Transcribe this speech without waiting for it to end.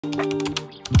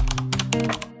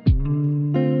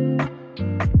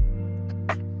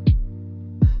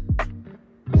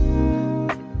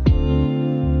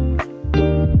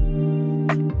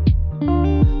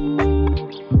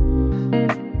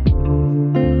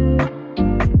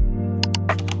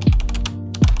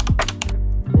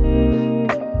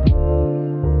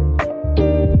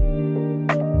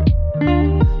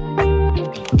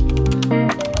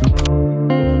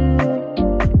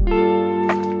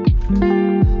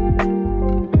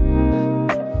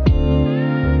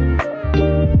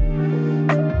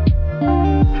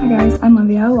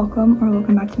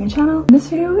Welcome back to my channel. This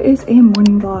video is a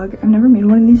morning vlog. I've never made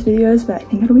one of these videos, but I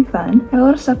think it'll be fun. I have a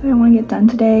lot of stuff that I want to get done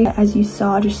today. As you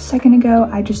saw just a second ago,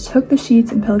 I just took the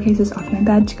sheets and pillowcases off my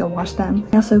bed to go wash them.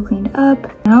 I also cleaned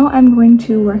up. Now I'm going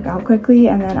to work out quickly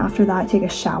and then after that take a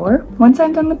shower. Once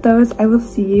I'm done with those, I will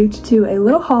see you to do a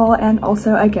little haul and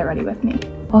also a get ready with me.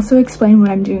 Also explain what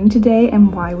I'm doing today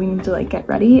and why we need to like get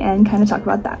ready and kind of talk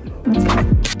about that. Let's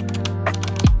go.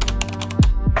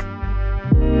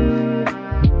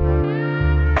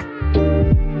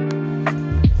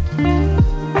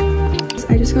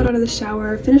 I just got out of the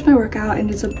shower, finished my workout, and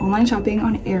did some online shopping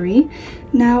on Aerie.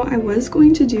 Now, I was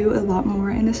going to do a lot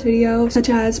more in this video, such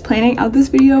as planning out this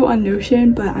video on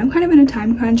Notion, but I'm kind of in a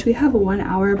time crunch. We have 1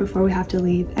 hour before we have to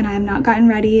leave, and I have not gotten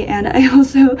ready, and I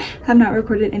also have not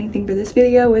recorded anything for this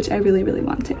video, which I really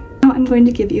want to. Now I'm going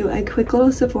to give you a quick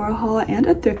little Sephora haul and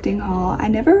a thrifting haul. I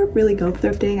never really go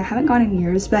thrifting. I haven't gone in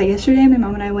years, but yesterday my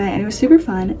mom and I went and it was super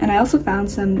fun, and I also found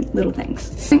some little things.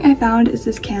 The thing I found is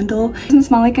this candle. It doesn't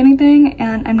smell like anything,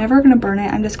 and I'm never going to burn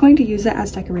it. I'm just going to use it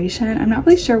as decoration. I'm not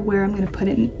really sure where I'm going to put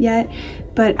it yet,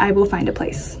 but I will find a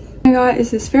place. I got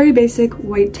is this very basic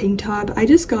white tank top. I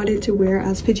just got it to wear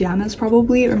as pajamas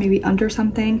probably, or maybe under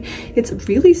something. It's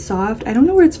really soft. I don't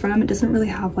know where it's from. It doesn't really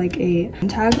have like a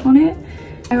tag on it.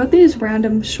 I got these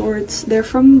random shorts. They're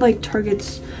from like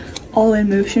Target's All in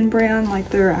Motion brand, like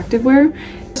their activewear.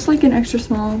 It's like an extra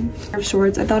small pair of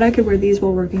shorts. I thought I could wear these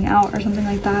while working out or something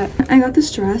like that. I got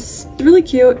this dress. It's really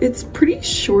cute. It's pretty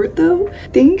short though. I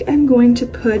think I'm going to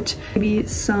put maybe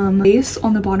some lace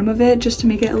on the bottom of it just to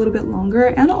make it a little bit longer,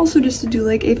 and also just to do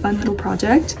like a fun little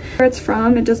project. Where it's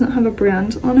from, it doesn't have a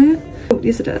brand on it. Oh,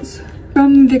 yes it does.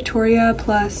 From Victoria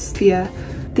plus Thea.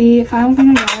 The final thing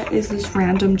I got is this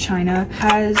random china. It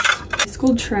has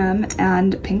gold trim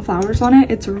and pink flowers on it.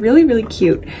 It's really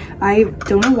cute. I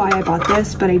don't know why I bought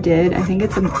this, but I did. I think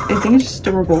it's just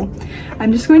adorable.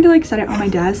 I'm just going to like set it on my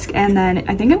desk, and then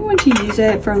I think I'm going to use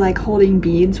it for like holding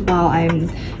beads while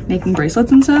I'm making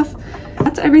bracelets and stuff.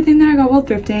 That's everything that I got while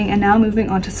thrifting, and now moving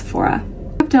on to Sephora.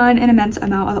 I've done an immense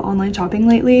amount of online shopping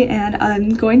lately, and I'm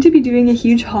going to be doing a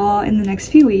huge haul in the next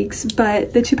few weeks,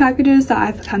 but the 2 packages that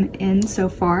I've come in so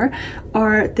far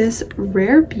are this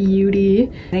Rare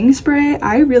Beauty setting spray.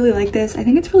 I really like this. I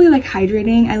think it's really like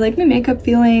hydrating. I like my makeup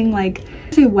feeling like,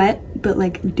 I say wet, but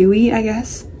like dewy, I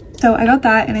guess. So I got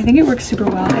that, and I think it works super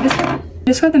well. I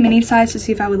just got the mini size to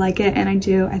see if I would like it, and I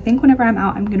do. I think whenever I'm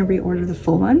out, I'm gonna reorder the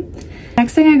full one.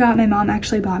 Next thing I got, my mom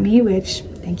actually bought me, which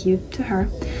thank you to her.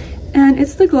 And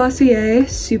it's the Glossier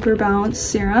Super Bounce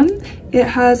Serum. It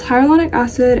has hyaluronic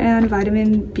acid and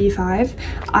vitamin B5.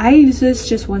 I used this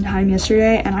just one time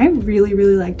yesterday, and I really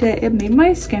liked it. It made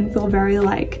my skin feel very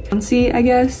like bouncy, I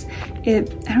guess. I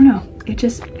don't know,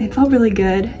 it felt really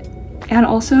good. And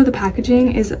also the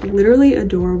packaging is literally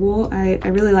adorable. I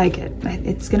really like it.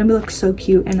 It's gonna look so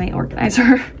cute in my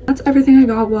organizer. That's everything I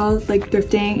got while like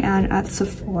thrifting and at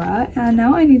Sephora, and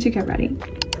now I need to get ready.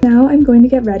 Now I'm going to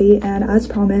get ready and, as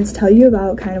promised, tell you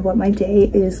about kind of what my day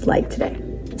is like today.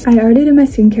 I already did my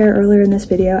skincare earlier in this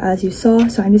video, as you saw,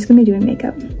 so I'm just going to be doing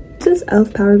makeup. This is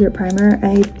e.l.f. Power Grip Primer.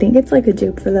 I think it's like a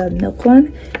dupe for the milk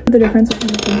one. The difference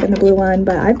between the pink and the blue one,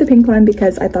 but I have the pink one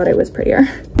because I thought it was prettier.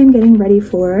 I'm getting ready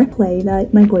for play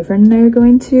that my boyfriend and I are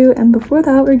going to, and before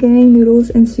that we're getting noodles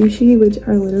and sushi, which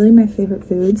are literally my favorite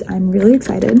foods. I'm really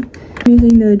excited. I'm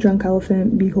using the Drunk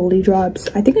Elephant Beholdy drops.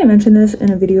 I think I mentioned this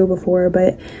in a video before,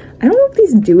 but I don't know if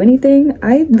these do anything.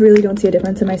 I really don't see a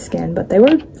difference in my skin, but they were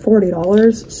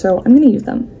 $40, so I'm gonna use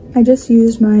them. I just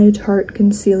used my Tarte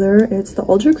concealer. It's the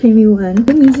ultra creamy one. I've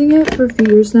been using it for a few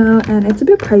years now, and it's a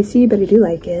bit pricey, but I do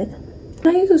like it.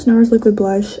 I use this NARS liquid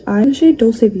blush. I the shade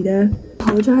Dulce Vita. I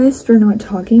apologize for not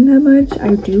talking that much.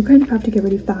 I do kind of have to get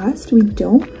ready fast. We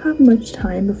don't have much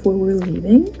time before we're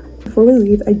leaving. Before we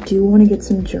leave, I do want to get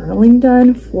some journaling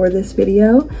done for this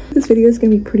video. This video is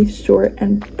going to be pretty short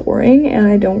and boring, and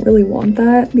I don't really want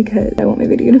that because I want my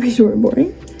video to be short and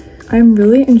boring. I'm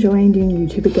really enjoying doing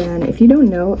YouTube again. If you don't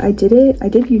know, I did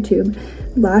YouTube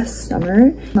last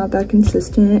summer. Not that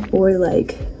consistent or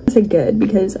like say good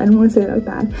because I don't want to say that like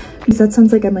bad because that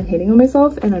sounds like I'm like hating on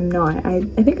myself, and I'm not. I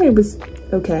think I was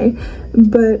okay,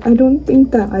 but I don't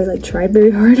think that I like tried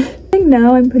very hard. I think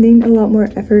now I'm putting a lot more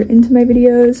effort into my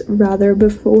videos, rather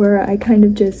before I kind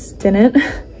of just didn't.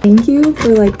 Thank you for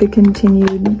like the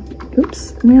continued,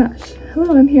 oops, oh my gosh,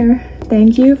 hello, I'm here.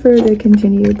 Thank you for the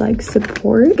continued like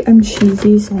support. I'm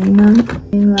cheesy saying that,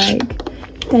 and like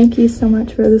thank you so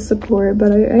much for the support,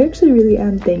 but I actually really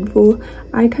am thankful.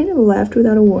 I kind of left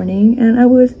without a warning, and I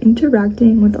was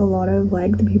interacting with a lot of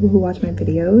like the people who watch my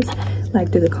videos,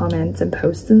 like through the comments and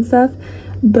posts and stuff,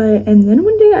 and then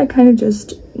one day I kind of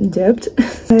just dipped.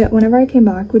 Whenever I came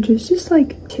back, which was just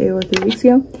like 2 or 3 weeks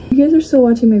ago, you guys are still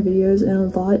watching my videos, and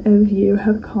a lot of you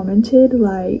have commented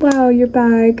like, wow, you're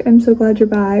back, I'm so glad you're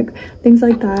back, things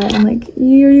like that, and like,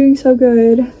 you're doing so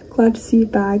good, glad to see you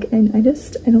back. And I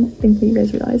don't think that you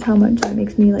guys realize how much that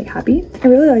makes me like happy. I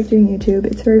really like doing YouTube.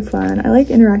 It's very fun. I like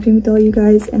interacting with all you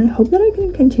guys, and I hope that I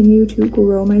can continue to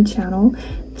grow my channel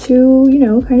to, you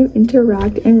know, kind of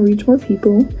interact and reach more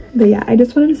people. But yeah, I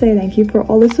just wanted to say thank you for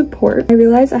all the support. I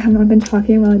realize I have not been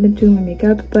talking while I've been doing my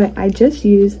makeup, but I just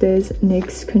used this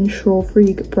NYX Control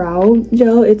Freak brow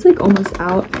gel. It's like almost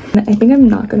out, and I think I'm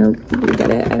not gonna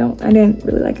re-get it. I didn't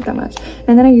really like it that much.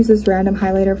 And then I use this random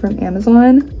highlighter from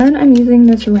Amazon, and I'm using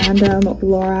this random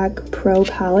Lorac Pro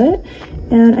palette,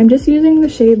 and I'm just using the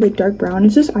shade like dark brown.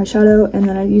 It's just eyeshadow, and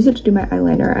then I use it to do my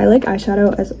eyeliner. I like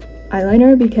eyeshadow as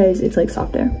eyeliner because it's like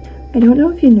softer. I don't know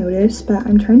if you noticed, but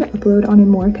I'm trying to upload on a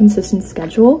more consistent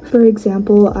schedule. For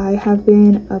example, I have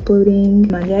been uploading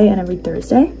Monday and every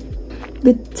Thursday.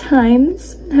 The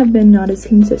times have been not as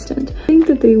consistent. I think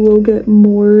that they will get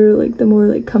more, like the more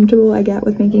like comfortable I get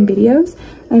with making videos.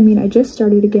 I mean, I just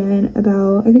started again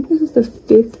about, I think this is the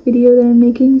 5th video that I'm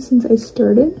making since I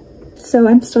started. So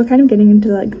I'm still kind of getting into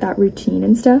like that routine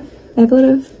and stuff. I have a lot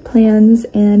of plans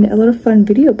and a lot of fun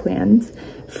video plans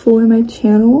for my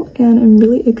channel, and I'm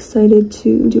really excited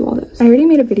to do all this. I already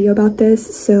made a video about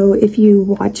this, so if you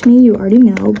watch me, you already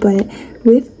know, but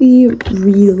with the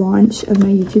relaunch of my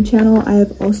YouTube channel, I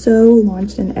have also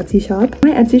launched an Etsy shop.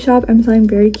 On my Etsy shop, I'm selling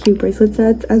very cute bracelet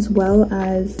sets as well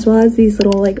as these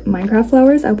little like Minecraft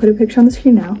flowers. I'll put a picture on the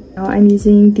screen now. Now I'm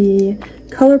using the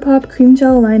ColourPop cream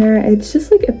gel liner. It's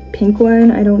just like a pink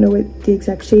one. I don't know what the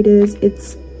exact shade is.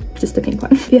 It's just the pink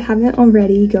one. If you haven't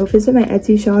already, go visit my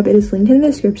Etsy shop. It is linked in the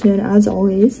description as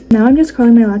always. Now I'm just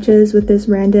curling my lashes with this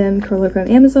random curler from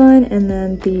Amazon, and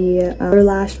then the roller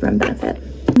lash from Benefit.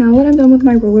 Now that I'm done with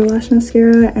my roller lash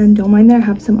mascara, and don't mind that I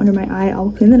have some under my eye, I'll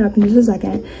clean that up in just a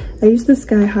second. I use the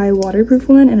Sky High waterproof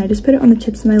one, and I just put it on the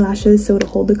tips of my lashes so it'll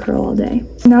hold the curl all day.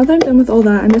 Now that I'm done with all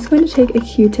that, I'm just going to take a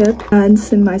Q-tip and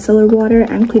some micellar water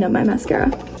and clean up my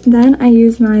mascara. Then I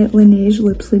use my Laneige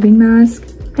lip sleeping mask.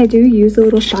 I do use the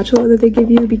little spatula that they give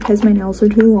you because my nails are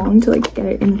too long to like get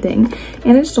it in the thing,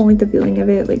 and I just don't like the feeling of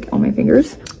it like on my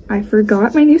fingers. I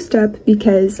forgot my new step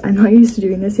because I'm not used to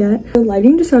doing this yet. The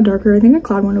lighting just got darker. I think I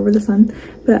cloud one over the sun,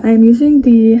 but I'm using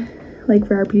the like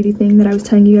Rare Beauty thing that I was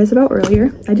telling you guys about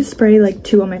earlier. I just spray like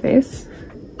 2 on my face.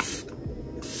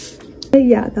 But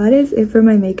yeah, that is it for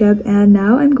my makeup, and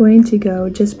now I'm going to go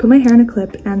just put my hair in a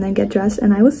clip and then get dressed,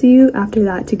 and I will see you after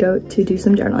that to go to do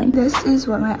some journaling. This is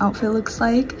what my outfit looks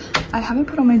like. I haven't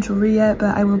put on my jewelry yet,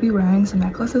 but I will be wearing some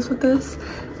necklaces with this.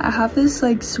 I have this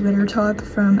like sweater top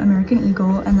from American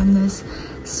Eagle, and then this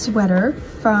sweater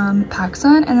from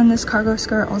PacSun, and then this cargo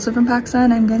skirt also from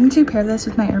PacSun. I'm going to pair this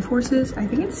with my Air Forces. I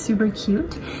think it's super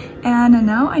cute, and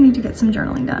now I need to get some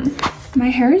journaling done. My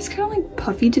hair is kind of like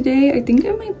puffy today. I think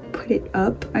I might put it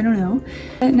up, I don't know.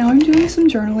 But now I'm doing some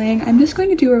journaling. I'm just going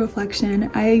to do a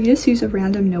reflection. I just use a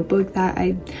random notebook that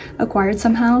I acquired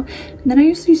somehow, and then I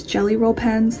use these jelly roll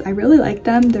pens. I really like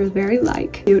them. They're very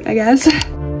like cute, I guess.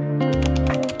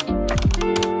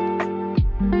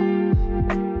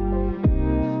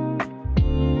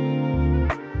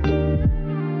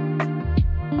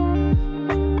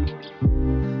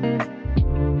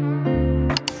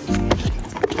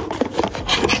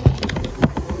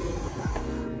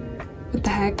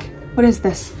 What is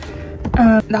this?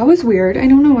 That was weird. I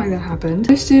don't know why that happened.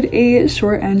 I just did a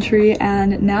short entry,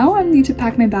 and now I need to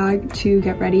pack my bag to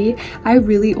get ready. I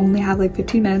really only have like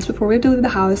 15 minutes before we have to leave the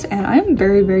house, and I'm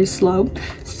very, very slow.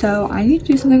 So I need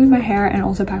to do something with my hair and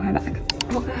also pack my bag.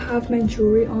 Well, I have my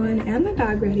jewelry on and my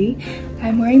bag ready.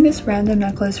 I'm wearing this random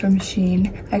necklace from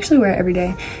Shein. I actually wear it every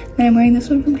day. Then I'm wearing this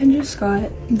one from Kendra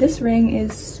Scott. This ring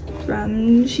is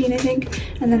from Shein, I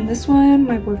think. And then this one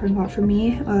my boyfriend bought for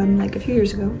me like a few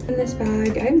years ago. And this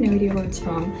bag, I have no idea where it's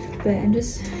from, but I'm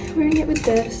just wearing it with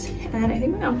this. And I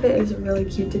think my outfit is really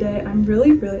cute today. I'm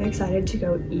really, really excited to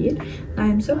go eat.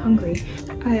 I'm so hungry.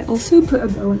 I also put a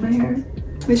bow in my hair.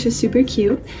 which is super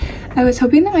cute. I was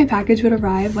hoping that my package would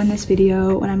arrive when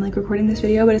I'm like recording this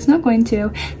video, but it's not going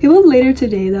to. It will later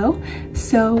today though.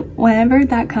 So whenever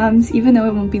that comes, even though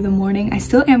it won't be the morning, I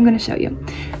still am going to show you.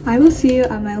 I will see you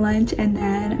at my lunch and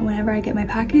then whenever I get my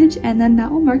package, and then that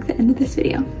will mark the end of this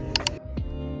video.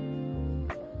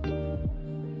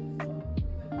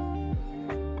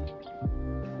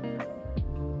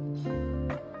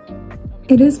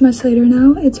 It is much later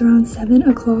now. It's around 7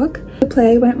 o'clock. The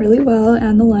play went really well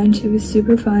and the lunch, it was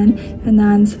super fun. And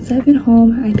then since I've been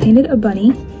home, I painted a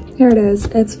bunny. Here it is.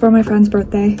 It's for my friend's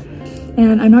birthday.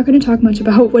 And I'm not going to talk much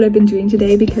about what I've been doing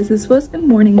today because this was a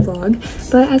morning vlog.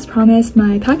 But as promised,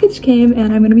 my package came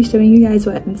and I'm going to be showing you guys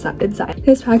what's inside.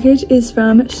 This package is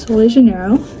from Sol de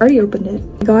Janeiro. I already opened it.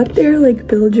 I got their like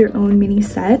build your own mini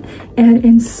set, and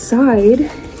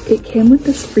inside it came with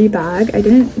this free bag. I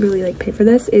didn't really like pay for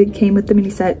this. It came with the mini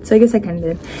set, so I guess I kind of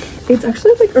did. It's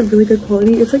actually like a really good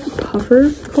quality. It's like a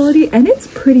puffer quality and it's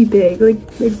pretty big. Like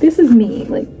this is me.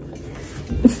 Like,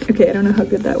 okay, I don't know how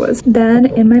good that was. Then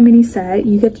in my mini set,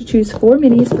 you get to choose 4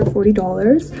 minis for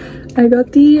 $40. I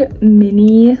got the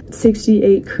mini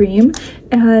 68 cream,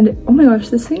 and oh my gosh,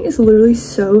 this thing is literally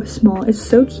so small. It's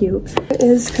so cute. It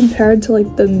is compared to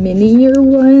like the minier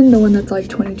one, the one that's like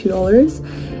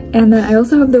 $22. And then I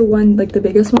also have the one, like the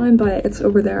biggest one, but it's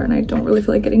over there and I don't really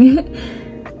feel like getting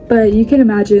it. But you can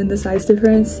imagine the size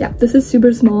difference. Yeah, this is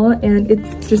super small and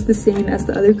it's just the same as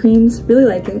the other creams. Really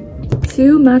like it.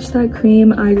 To match that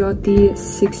cream, I got the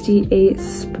 68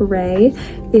 spray.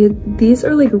 These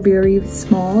are like very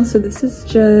small, so this is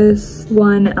just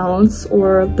 1 ounce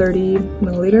or 30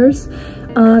 milliliters.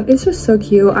 It's just so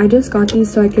cute. I just got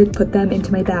these so I could put them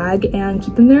into my bag and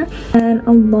keep them there. And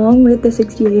along with the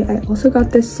 68, I also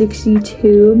got the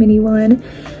 62 mini one.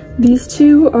 These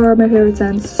two are my favorite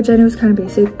scents, which I know is kind of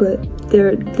basic, but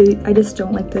I just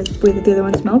don't like the way that the other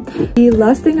ones smell. The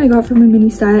last thing I got from a mini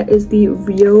set is the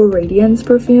Rio Radiance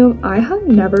perfume. I have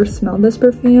never smelled this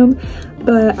perfume,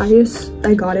 but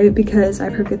I got it because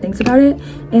I've heard good things about it,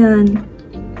 and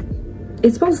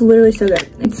it smells literally so good.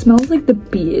 It smells like the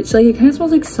beach. Like, it kind of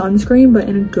smells like sunscreen, but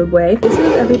in a good way. This is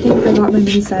everything I got in my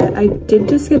mini set. I did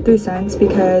just get 3 scents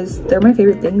because they're my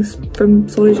favorite things from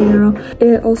Sol de Janeiro.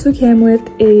 It also came with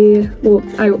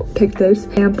I picked this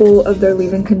sample of their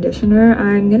leave-in conditioner.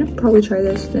 I'm gonna probably try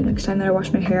this the next time that I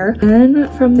wash my hair. And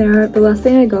from there, the last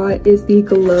thing I got is the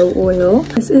Glow Oil.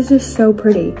 This is just so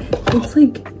pretty. It's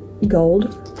like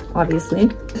gold, obviously.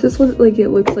 This is what it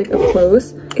looks like up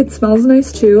close. It smells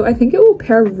nice too. I think it will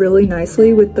pair really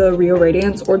nicely with the Rio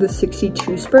Radiance or the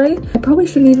 62 spray. I probably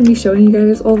shouldn't even be showing you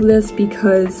guys all of this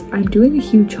because I'm doing a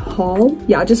huge haul.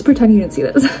 Yeah, just pretend you didn't see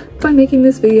this. Fun making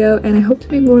this video, and I hope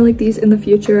to make more like these in the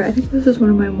future. I think this is one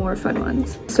of my more fun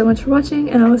ones. So much for watching,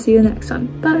 and I will see you in the next one.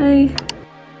 Bye!